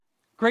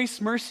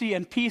Grace, mercy,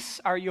 and peace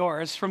are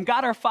yours from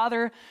God our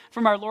Father,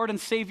 from our Lord and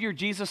Savior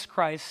Jesus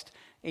Christ.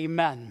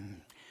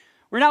 Amen.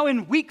 We're now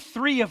in week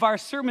 3 of our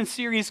sermon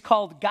series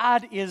called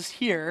God is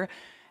Here.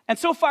 And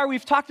so far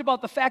we've talked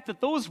about the fact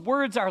that those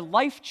words are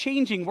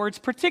life-changing words,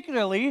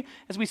 particularly,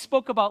 as we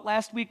spoke about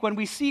last week, when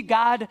we see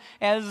God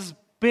as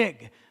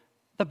big,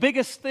 the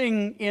biggest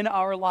thing in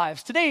our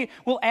lives. Today,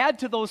 we'll add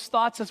to those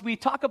thoughts as we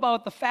talk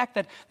about the fact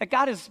that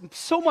God is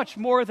so much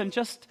more than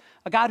just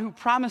a God who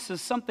promises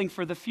something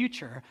for the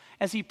future,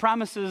 as he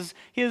promises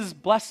his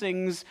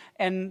blessings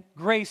and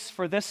grace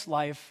for this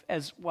life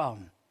as well.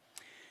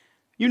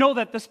 You know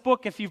that this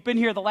book, if you've been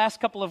here the last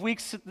couple of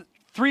weeks,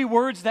 3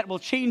 words that will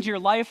change your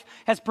life,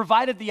 has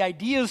provided the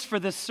ideas for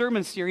this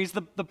sermon series.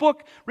 The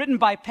book, written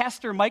by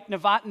Pastor Mike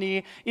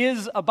Novotny,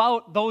 is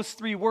about those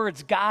 3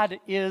 words, God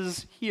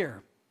is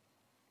here.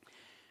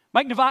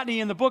 Mike Novotny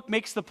in the book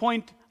makes the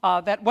point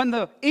that when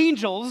the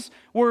angels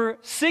were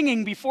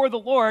singing before the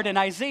Lord in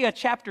Isaiah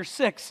chapter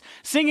 6,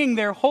 singing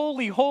their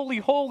holy, holy,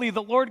 holy,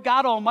 the Lord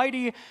God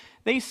Almighty,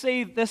 they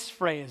say this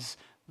phrase,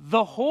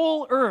 the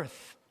whole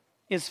earth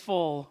is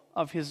full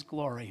of his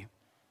glory.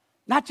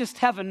 Not just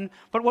heaven,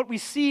 but what we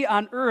see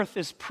on earth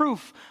is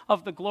proof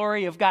of the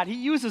glory of God.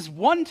 He uses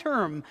one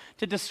term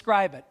to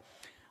describe it.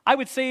 I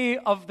would say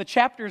of the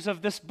chapters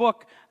of this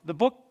book,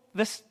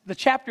 the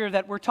chapter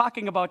that we're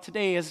talking about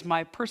today is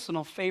my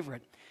personal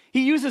favorite.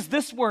 He uses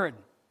this word,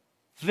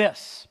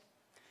 this.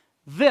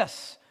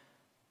 This.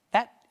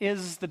 That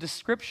is the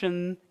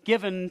description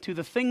given to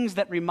the things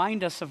that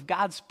remind us of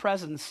God's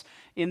presence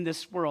in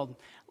this world.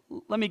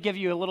 Let me give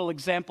you a little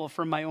example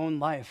from my own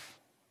life.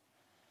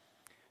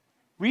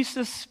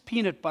 Reese's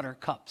peanut butter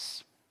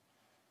cups.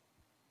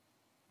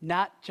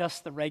 Not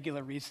just the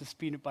regular Reese's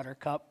peanut butter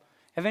cup.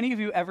 Have any of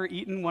you ever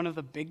eaten one of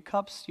the big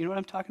cups? You know what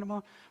I'm talking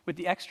about? With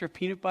the extra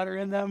peanut butter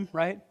in them,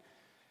 right?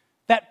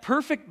 That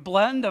perfect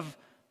blend of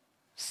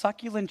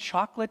succulent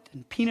chocolate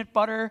and peanut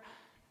butter.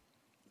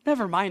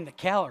 Never mind the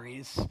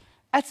calories.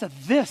 That's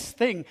this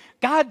thing.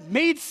 God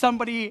made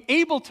somebody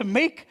able to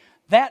make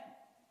that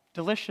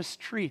delicious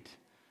treat.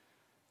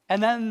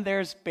 And then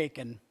there's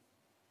bacon.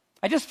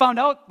 I just found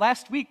out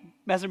last week,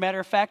 as a matter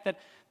of fact, that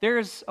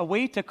there's a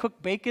way to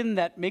cook bacon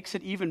that makes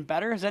it even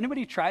better. Has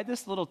anybody tried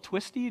this little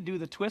twisty? Do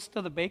the twist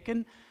of the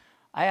bacon?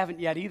 I haven't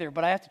yet either,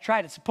 but I have to try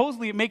it.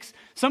 Supposedly it makes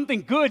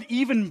something good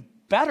even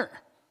better.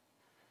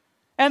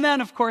 And then,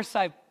 of course,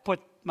 I put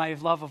my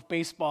love of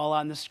baseball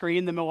on the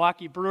screen. The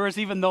Milwaukee Brewers,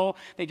 even though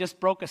they just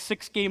broke a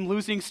 6-game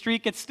losing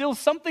streak, it's still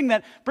something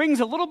that brings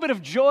a little bit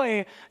of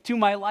joy to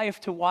my life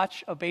to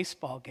watch a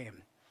baseball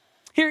game.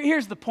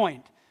 Here's the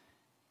point.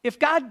 If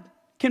God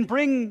can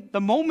bring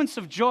the moments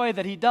of joy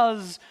that he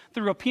does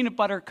through a peanut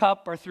butter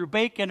cup or through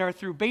bacon or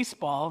through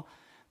baseball,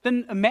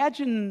 then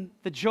imagine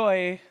the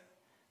joy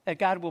that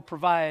God will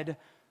provide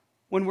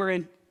when we're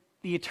in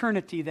the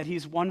eternity that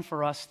he's won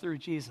for us through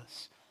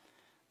Jesus.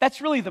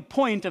 That's really the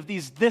point of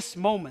these this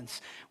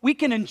moments. We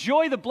can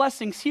enjoy the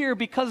blessings here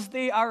because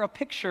they are a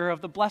picture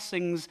of the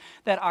blessings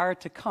that are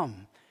to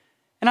come.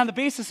 And on the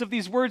basis of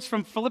these words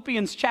from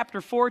Philippians chapter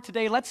 4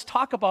 today, let's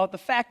talk about the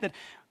fact that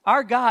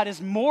our God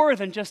is more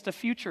than just a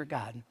future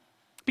God.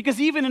 Because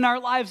even in our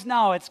lives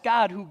now, it's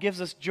God who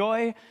gives us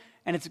joy,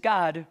 and it's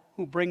God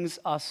who brings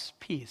us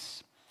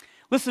peace.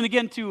 Listen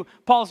again to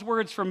Paul's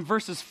words from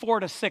verses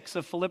 4 to 6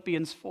 of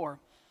Philippians 4.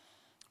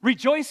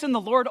 Rejoice in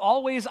the Lord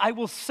always. I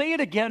will say it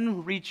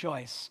again,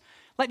 rejoice.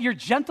 Let your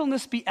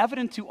gentleness be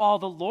evident to all.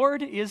 The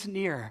Lord is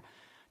near.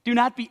 Do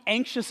not be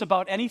anxious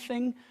about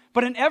anything,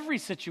 but in every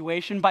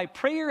situation, by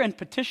prayer and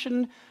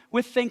petition,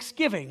 with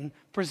thanksgiving,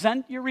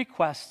 present your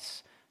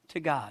requests to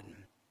God.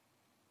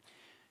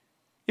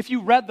 If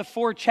you read the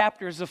 4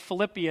 chapters of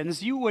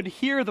Philippians, you would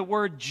hear the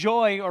word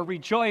joy or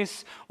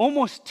rejoice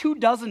almost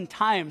 24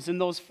 times in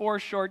those 4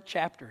 short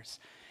chapters.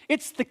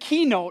 It's the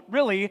keynote,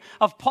 really,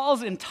 of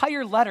Paul's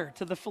entire letter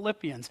to the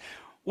Philippians.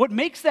 What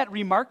makes that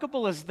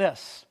remarkable is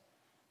this.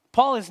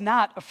 Paul is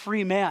not a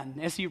free man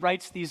as he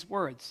writes these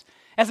words.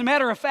 As a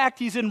matter of fact,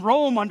 he's in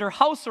Rome under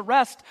house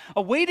arrest,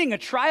 awaiting a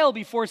trial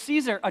before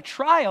Caesar, a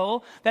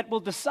trial that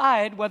will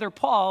decide whether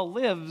Paul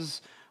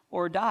lives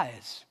or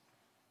dies.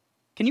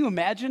 Can you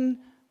imagine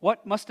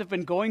what must have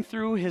been going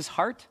through his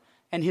heart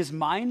and his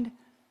mind?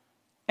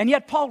 And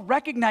yet Paul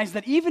recognized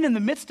that even in the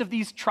midst of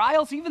these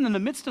trials, even in the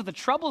midst of the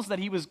troubles that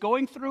he was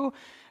going through,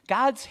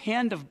 God's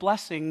hand of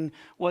blessing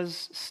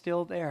was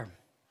still there.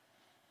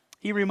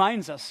 He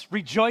reminds us,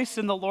 rejoice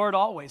in the Lord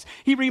always.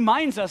 He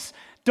reminds us,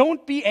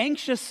 don't be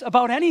anxious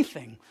about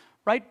anything,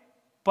 right?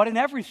 But in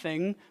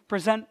everything,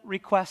 present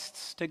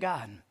requests to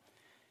God.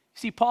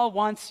 See, Paul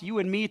wants you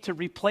and me to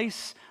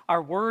replace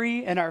our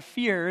worry and our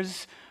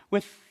fears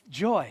with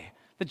joy.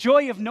 The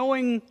joy of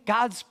knowing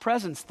God's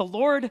presence. The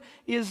Lord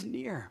is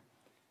near.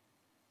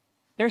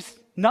 There's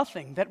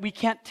nothing that we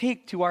can't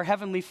take to our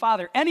Heavenly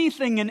Father.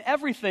 Anything and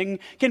everything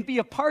can be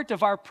a part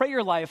of our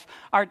prayer life.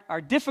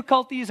 Our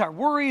difficulties, our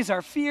worries,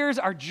 our fears,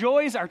 our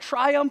joys, our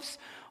triumphs,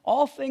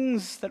 all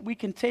things that we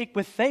can take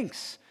with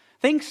thanks.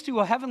 Thanks to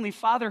a Heavenly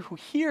Father who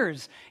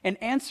hears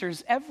and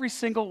answers every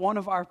single one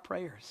of our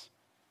prayers.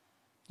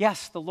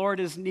 Yes, the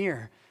Lord is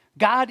near.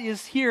 God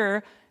is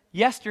here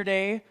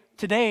yesterday,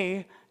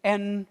 today,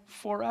 and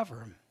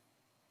forever.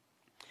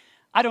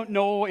 I don't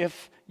know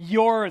if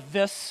your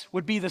this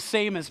would be the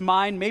same as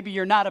mine. Maybe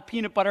you're not a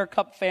peanut butter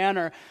cup fan,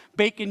 or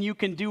bacon you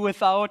can do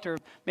without, or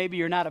maybe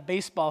you're not a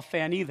baseball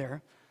fan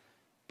either.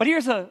 But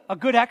here's a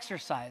good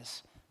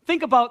exercise.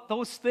 Think about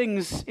those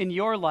things in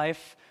your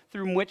life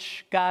through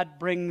which God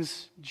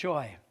brings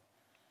joy.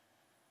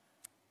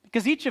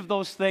 Because each of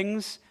those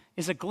things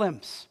is a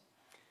glimpse.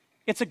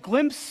 It's a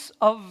glimpse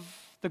of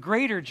the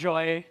greater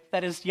joy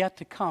that is yet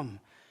to come.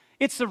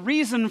 It's the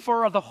reason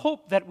for the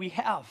hope that we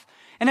have.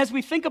 And as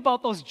we think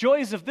about those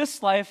joys of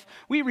this life,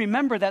 we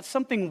remember that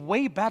something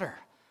way better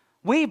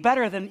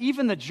than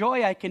even the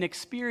joy I can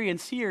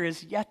experience here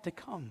is yet to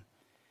come.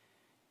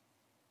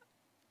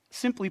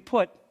 Simply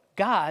put,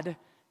 God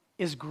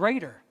is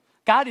greater.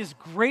 God is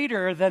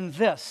greater than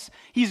this.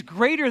 He's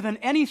greater than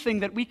anything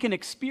that we can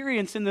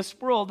experience in this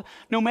world,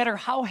 no matter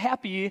how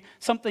happy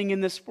something in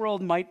this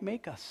world might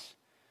make us.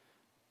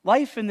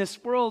 Life in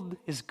this world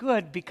is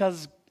good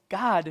because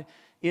God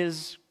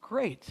is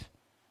great.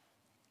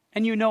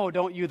 And you know,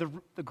 don't you,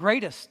 the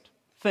greatest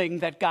thing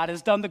that God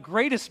has done, the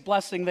greatest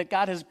blessing that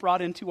God has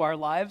brought into our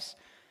lives,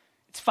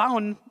 it's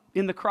found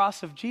in the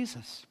cross of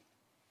Jesus.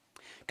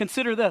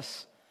 Consider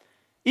this.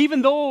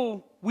 Even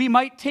though we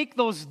might take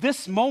those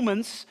this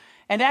moments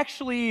and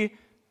actually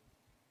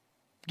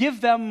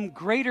give them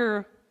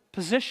greater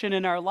position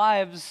in our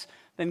lives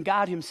than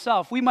God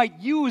himself, we might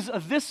use a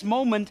this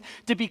moment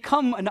to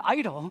become an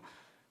idol,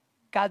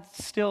 God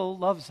still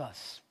loves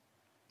us.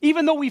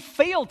 Even though we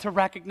fail to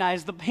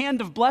recognize the hand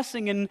of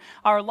blessing in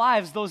our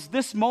lives, those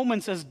this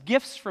moments as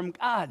gifts from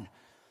God,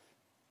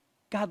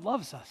 God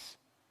loves us.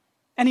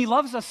 And he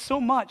loves us so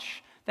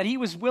much that he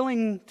was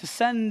willing to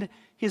send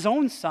his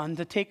own son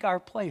to take our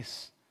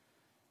place.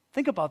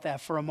 Think about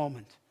that for a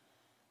moment.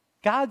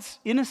 God's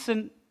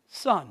innocent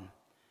son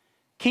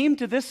came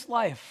to this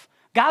life.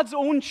 God's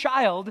own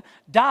child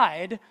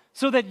died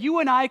so that you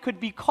and I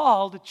could be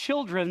called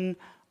children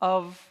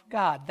of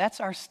God. That's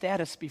our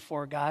status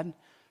before God.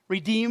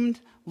 Redeemed,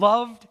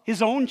 loved,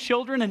 his own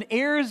children, and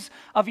heirs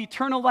of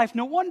eternal life.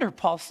 No wonder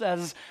Paul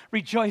says,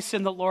 rejoice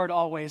in the Lord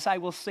always. I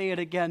will say it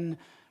again,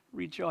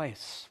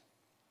 rejoice.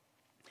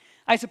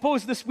 I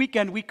suppose this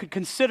weekend we could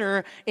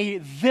consider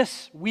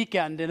this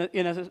weekend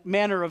in a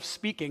manner of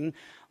speaking.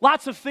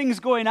 Lots of things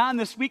going on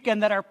this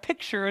weekend that are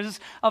pictures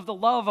of the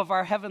love of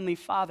our Heavenly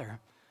Father.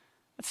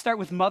 Let's start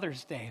with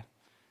Mother's Day.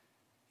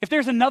 If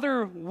there's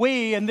another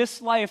way in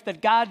this life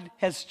that God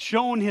has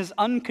shown his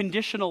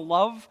unconditional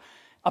love,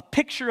 a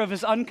picture of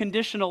his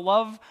unconditional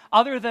love,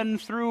 other than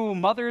through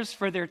mothers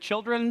for their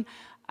children,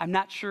 I'm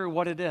not sure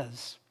what it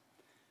is.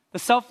 The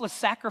selfless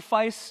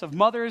sacrifice of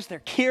mothers, their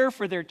care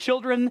for their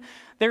children,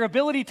 their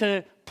ability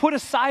to put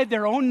aside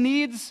their own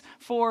needs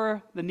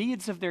for the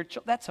needs of their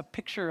children, that's a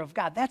picture of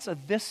God. That's a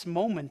this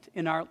moment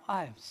in our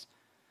lives.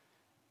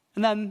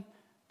 And then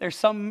there's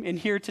some in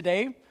here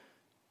today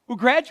who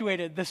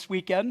graduated this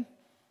weekend.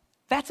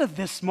 That's a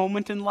this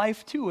moment in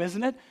life too,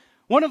 isn't it?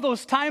 One of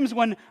those times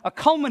when a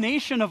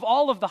culmination of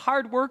all of the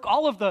hard work,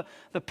 all of the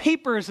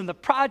papers and the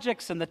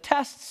projects and the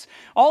tests,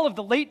 all of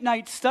the late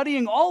night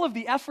studying, all of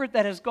the effort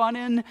that has gone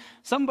in,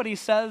 somebody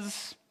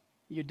says,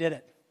 you did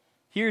it.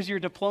 Here's your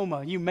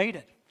diploma. You made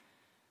it.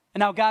 And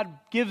now God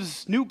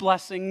gives new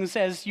blessings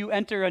as you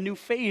enter a new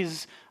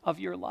phase of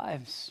your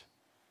lives.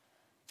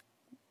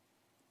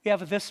 We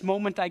have this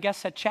moment, I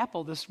guess, at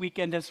chapel this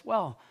weekend as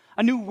well.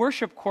 A new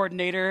worship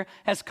coordinator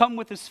has come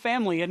with his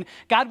family, and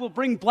God will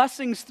bring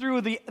blessings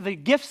through the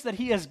gifts that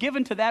he has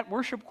given to that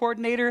worship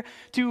coordinator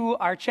to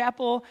our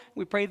chapel.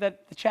 We pray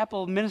that the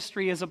chapel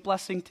ministry is a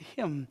blessing to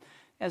him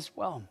as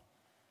well.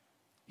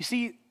 You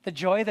see, the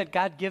joy that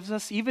God gives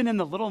us, even in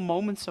the little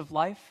moments of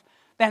life,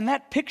 and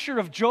that picture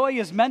of joy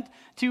is meant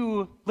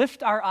to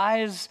lift our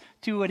eyes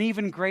to an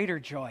even greater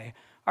joy,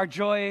 our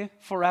joy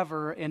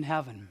forever in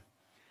heaven.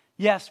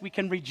 Yes, we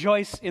can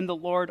rejoice in the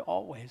Lord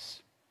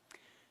always.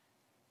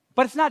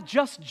 But it's not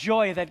just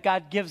joy that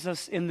God gives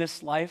us in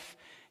this life.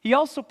 He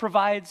also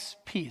provides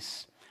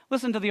peace.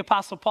 Listen to the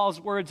Apostle Paul's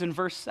words in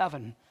verse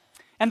 7.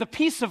 And the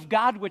peace of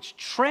God, which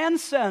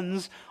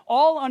transcends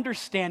all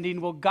understanding,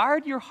 will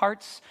guard your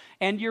hearts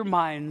and your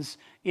minds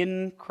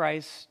in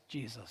Christ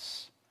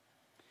Jesus.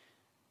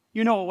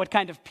 You know what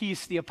kind of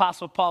peace the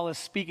Apostle Paul is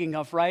speaking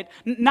of, right?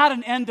 Not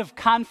an end of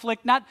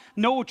conflict, not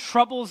no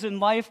troubles in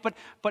life,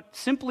 but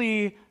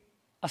simply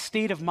a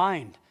state of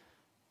mind,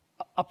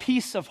 a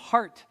peace of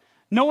heart,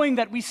 knowing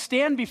that we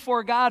stand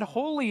before God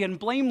holy and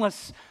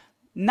blameless,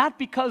 not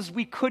because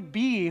we could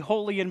be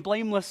holy and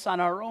blameless on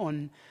our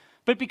own,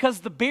 but because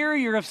the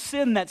barrier of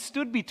sin that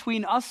stood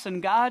between us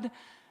and God,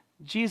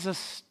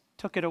 Jesus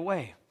took it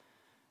away.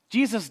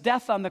 Jesus'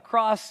 death on the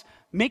cross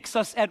makes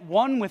us at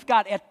one with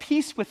God, at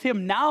peace with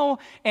him now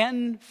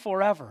and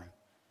forever.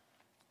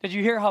 Did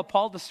you hear how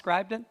Paul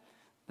described it?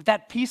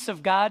 That peace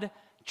of God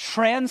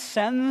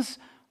transcends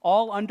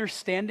all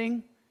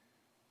understanding.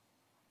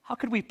 How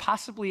could we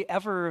possibly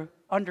ever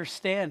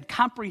understand,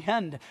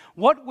 comprehend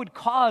what would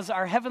cause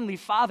our Heavenly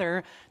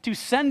Father to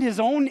send His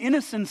own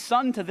innocent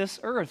Son to this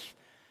earth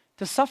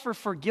to suffer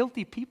for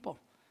guilty people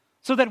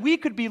so that we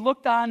could be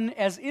looked on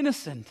as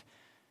innocent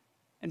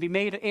and be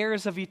made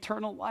heirs of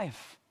eternal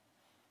life.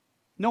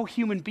 No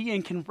human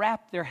being can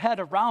wrap their head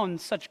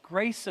around such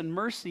grace and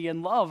mercy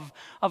and love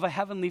of a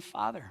Heavenly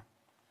Father.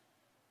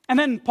 And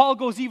then Paul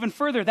goes even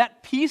further.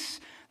 That peace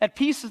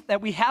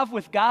that we have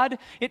with God,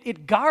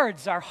 it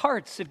guards our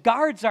hearts, it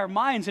guards our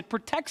minds, it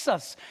protects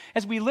us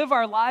as we live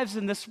our lives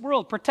in this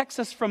world, protects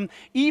us from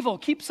evil,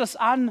 keeps us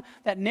on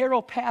that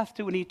narrow path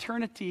to an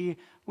eternity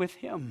with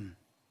Him.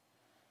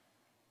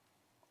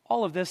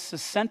 All of this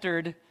is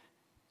centered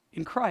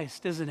in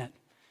Christ, isn't it?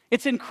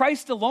 It's in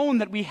Christ alone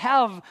that we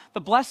have the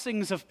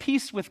blessings of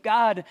peace with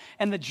God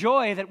and the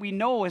joy that we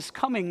know is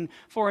coming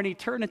for an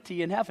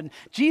eternity in heaven.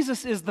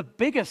 Jesus is the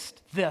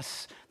biggest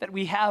this that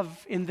we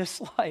have in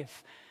this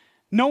life,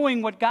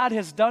 knowing what God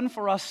has done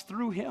for us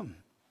through Him.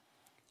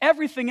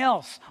 Everything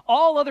else,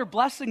 all other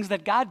blessings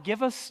that God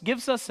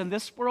gives us in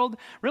this world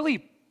really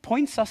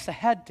points us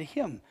ahead to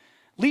Him,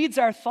 leads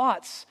our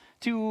thoughts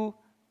to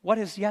what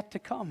is yet to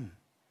come.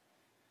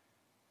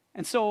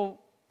 And so,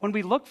 when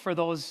we look for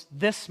those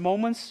this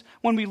moments,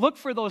 when we look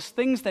for those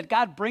things that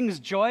God brings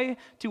joy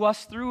to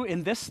us through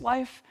in this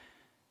life,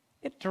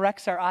 it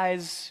directs our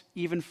eyes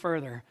even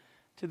further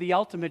to the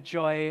ultimate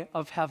joy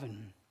of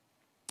heaven.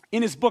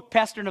 In his book,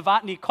 Pastor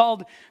Novotny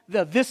called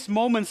the this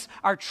moments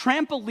our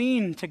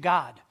trampoline to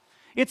God.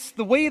 It's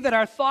the way that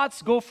our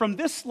thoughts go from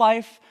this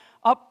life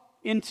up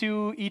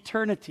into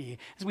eternity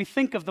as we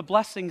think of the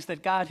blessings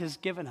that God has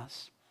given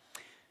us.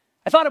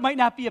 I thought it might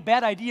not be a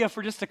bad idea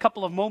for just a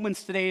couple of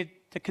moments today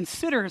to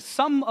consider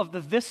some of the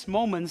this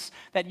moments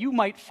that you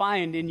might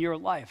find in your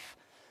life.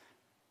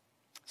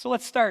 So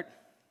let's start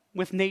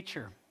with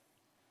nature.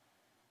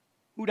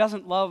 Who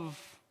doesn't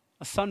love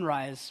a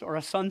sunrise or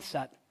a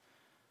sunset,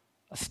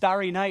 a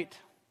starry night,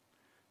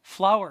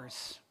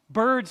 flowers,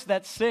 birds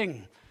that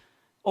sing,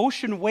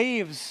 ocean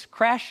waves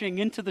crashing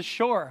into the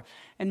shore?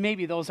 And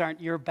maybe those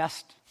aren't your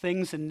best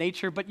things in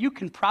nature, but you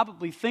can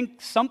probably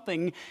think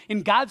something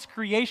in God's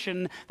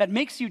creation that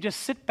makes you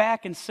just sit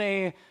back and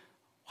say,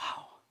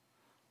 wow,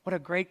 what a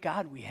great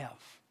God we have.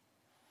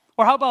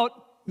 Or how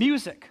about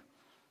music?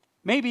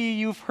 Maybe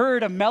you've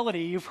heard a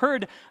melody, you've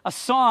heard a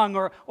song,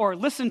 or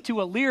listened to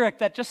a lyric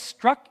that just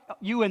struck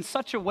you in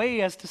such a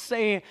way as to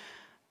say,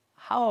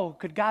 how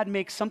could God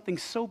make something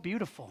so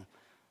beautiful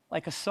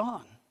like a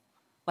song,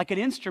 like an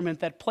instrument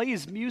that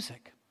plays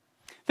music?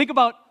 Think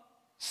about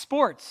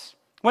sports.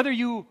 Whether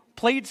you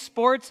played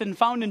sports and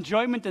found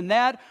enjoyment in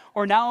that,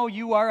 or now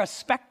you are a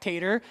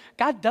spectator,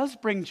 God does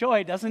bring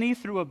joy, doesn't He,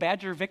 through a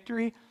Badger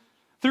victory,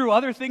 through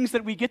other things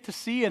that we get to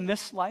see in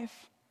this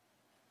life.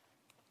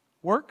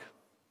 Work,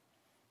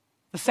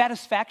 the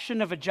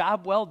satisfaction of a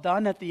job well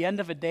done at the end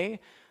of a day,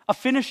 a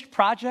finished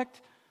project.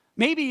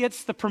 Maybe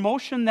it's the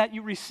promotion that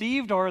you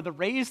received or the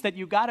raise that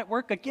you got at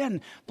work.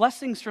 Again,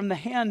 blessings from the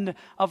hand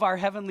of our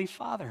Heavenly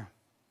Father.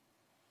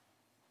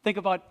 Think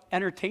about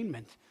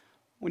entertainment.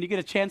 When you get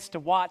a chance to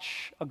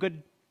watch a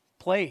good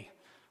play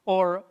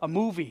or a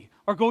movie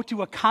or go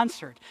to a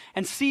concert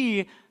and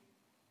see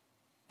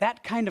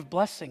that kind of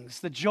blessings,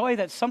 the joy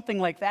that something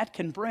like that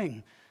can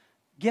bring,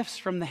 gifts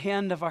from the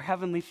hand of our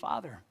Heavenly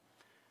Father.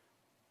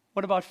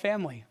 What about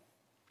family?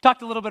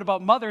 Talked a little bit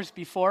about mothers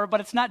before, but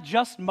it's not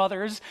just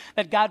mothers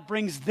that God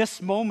brings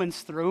this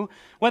moments through.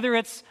 Whether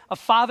it's a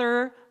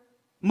father,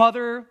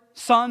 mother,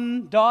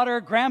 son, daughter,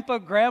 grandpa,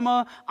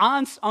 grandma,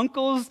 aunts,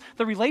 uncles,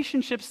 the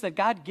relationships that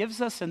God gives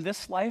us in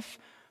this life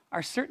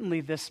are certainly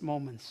this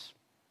moments.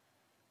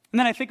 And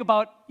then I think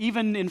about,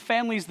 even in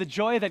families, the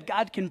joy that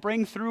God can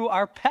bring through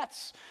our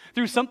pets,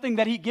 through something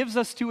that He gives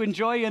us to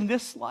enjoy in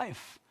this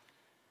life.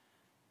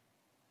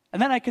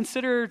 And then I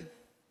consider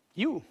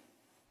you.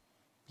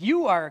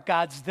 You are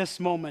God's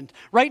this moment.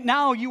 Right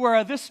now, you are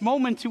a this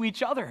moment to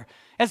each other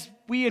as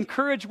we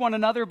encourage one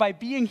another by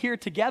being here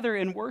together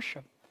in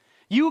worship.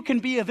 You can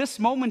be a this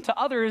moment to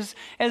others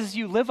as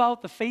you live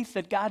out the faith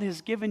that God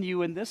has given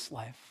you in this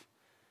life.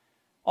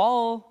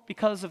 All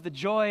because of the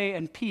joy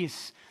and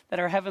peace that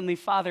our Heavenly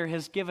Father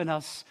has given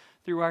us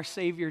through our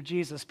Savior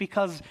Jesus,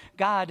 because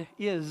God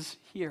is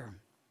here.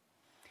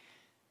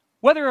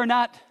 Whether or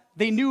not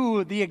they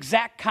knew the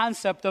exact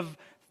concept of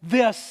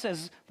this,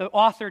 as the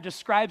author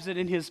describes it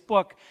in his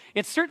book,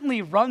 it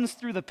certainly runs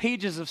through the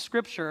pages of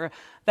Scripture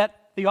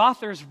that the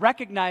authors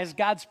recognized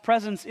God's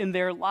presence in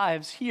their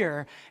lives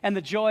here and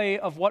the joy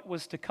of what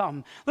was to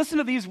come. Listen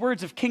to these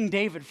words of King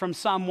David from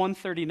Psalm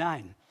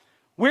 139.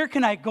 Where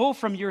can I go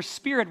from your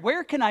spirit?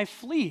 Where can I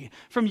flee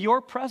from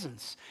your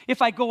presence?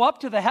 If I go up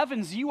to the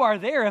heavens, you are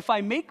there. If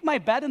I make my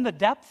bed in the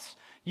depths,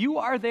 you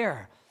are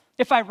there.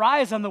 If I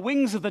rise on the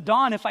wings of the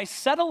dawn, if I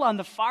settle on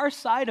the far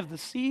side of the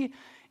sea,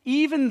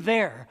 even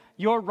there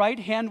your right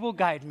hand will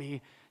guide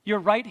me. Your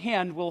right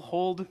hand will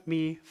hold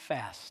me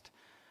fast.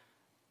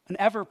 An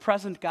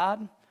ever-present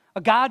God,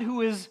 a God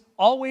who is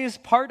always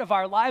part of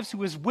our lives,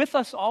 who is with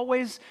us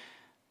always.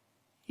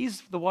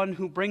 He's the one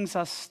who brings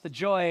us the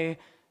joy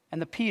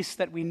and the peace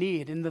that we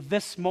need in the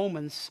this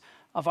moments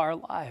of our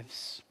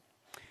lives.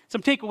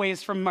 Some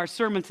takeaways from our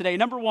sermon today.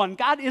 Number one,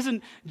 God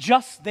isn't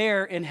just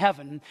there in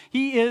heaven.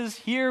 He is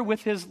here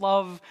with his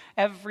love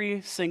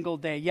every single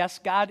day. Yes,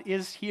 God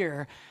is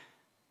here.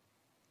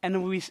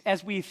 And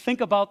as we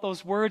think about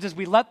those words, as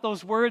we let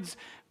those words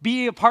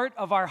be a part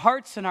of our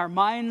hearts and our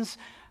minds,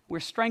 we're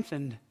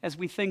strengthened as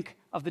we think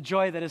of the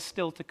joy that is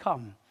still to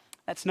come.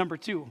 That's number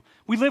two.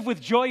 We live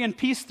with joy and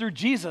peace through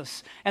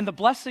Jesus and the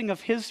blessing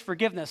of his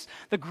forgiveness.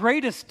 The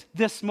greatest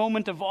this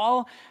moment of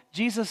all,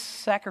 Jesus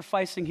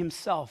sacrificing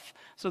himself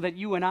so that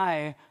you and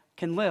I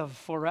can live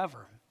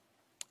forever.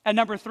 And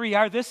number three,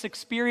 our this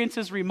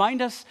experiences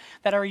remind us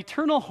that our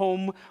eternal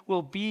home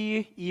will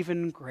be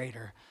even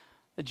greater.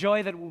 The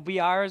joy that will be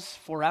ours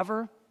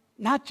forever,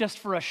 not just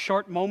for a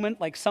short moment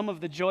like some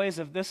of the joys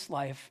of this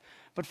life,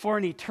 but for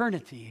an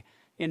eternity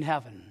in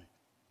heaven.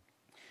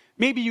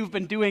 Maybe you've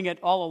been doing it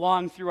all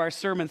along through our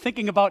sermon,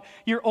 thinking about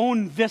your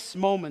own this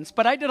moments.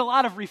 But I did a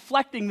lot of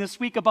reflecting this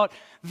week about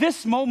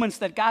this moments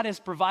that God has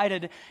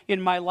provided in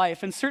my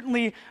life. And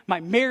certainly my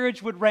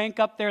marriage would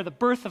rank up there. The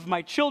birth of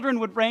my children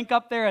would rank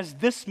up there as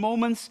this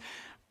moments.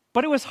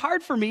 But it was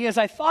hard for me as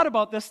I thought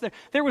about this.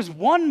 There was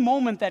one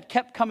moment that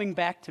kept coming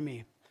back to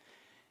me.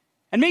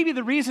 And maybe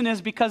the reason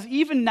is because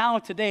even now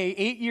today,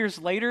 8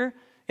 years later,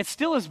 it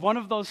still is one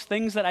of those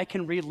things that I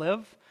can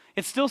relive.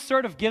 It still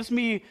sort of gives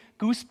me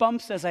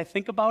goosebumps as I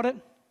think about it.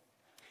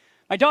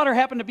 My daughter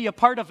happened to be a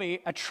part of a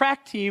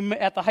track team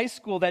at the high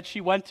school that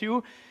she went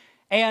to,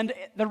 and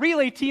the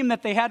relay team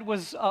that they had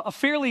was a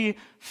fairly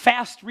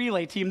fast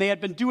relay team. They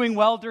had been doing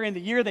well during the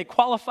year. They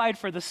qualified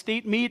for the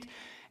state meet,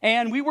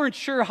 and we weren't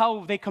sure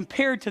how they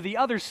compared to the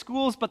other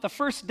schools, but the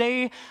first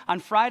day on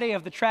Friday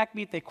of the track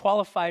meet, they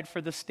qualified for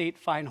the state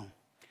final.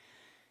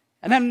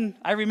 And then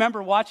I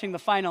remember watching the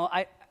final.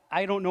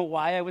 I don't know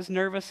why I was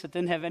nervous. It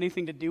didn't have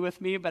anything to do with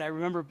me, but I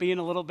remember being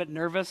a little bit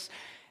nervous.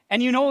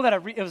 And you know that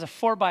it was a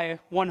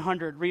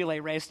 4x100 relay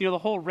race. You know, the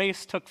whole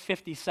race took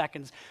 50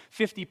 seconds,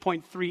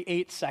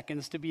 50.38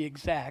 seconds to be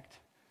exact.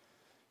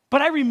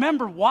 But I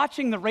remember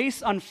watching the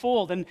race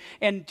unfold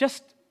and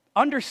just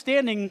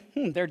understanding,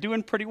 they're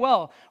doing pretty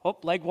well. Oh,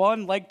 leg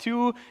one, leg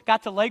two,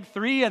 got to leg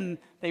three, and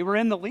they were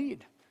in the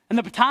lead. And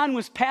the baton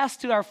was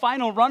passed to our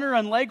final runner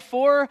on leg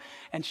four,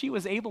 and she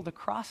was able to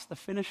cross the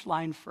finish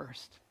line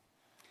first.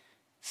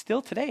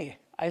 Still today,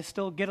 I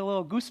still get a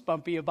little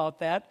goosebumpy about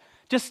that.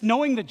 Just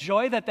knowing the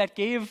joy that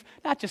gave,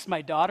 not just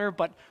my daughter,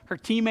 but her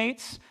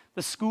teammates,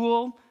 the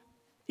school,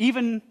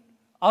 even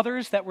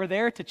others that were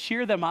there to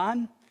cheer them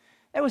on.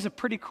 That was a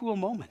pretty cool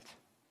moment.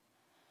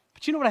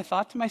 But you know what I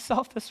thought to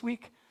myself this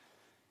week?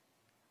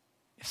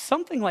 If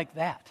something like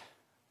that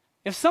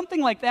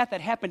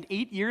happened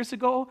 8 years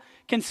ago,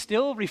 can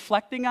still,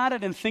 reflecting on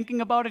it and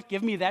thinking about it,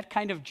 give me that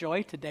kind of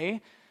joy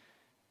today,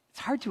 it's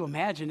hard to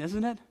imagine,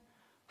 isn't it?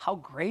 How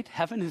great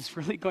heaven is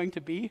really going to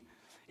be.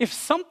 If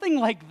something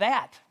like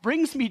that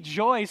brings me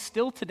joy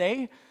still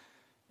today,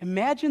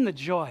 imagine the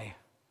joy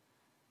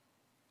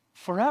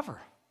forever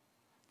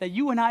that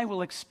you and I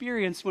will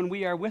experience when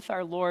we are with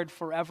our Lord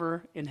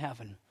forever in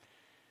heaven.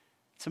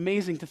 It's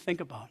amazing to think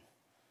about.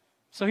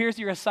 So here's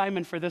your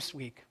assignment for this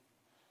week.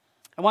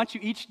 I want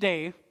you each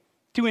day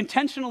to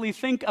intentionally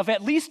think of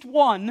at least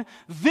one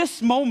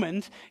this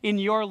moment in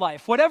your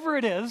life. Whatever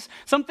it is,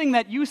 something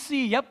that you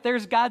see, yep,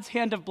 there's God's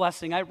hand of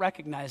blessing. I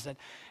recognize it.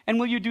 And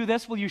will you do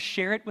this? Will you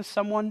share it with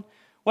someone?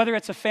 Whether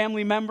it's a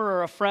family member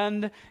or a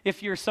friend,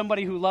 if you're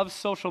somebody who loves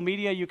social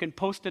media, you can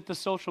post it to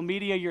social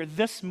media, your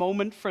this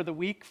moment for the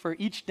week, for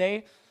each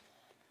day.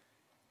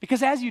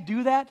 Because as you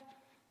do that,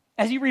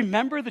 as you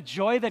remember the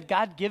joy that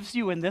God gives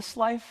you in this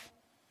life,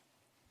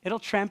 it'll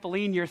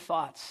trampoline your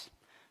thoughts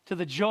to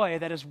the joy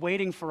that is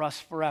waiting for us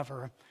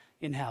forever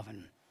in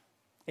heaven.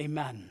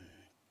 Amen.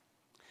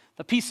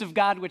 The peace of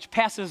God, which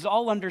passes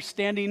all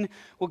understanding,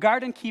 will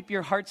guard and keep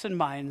your hearts and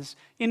minds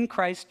in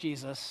Christ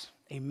Jesus.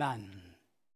 Amen.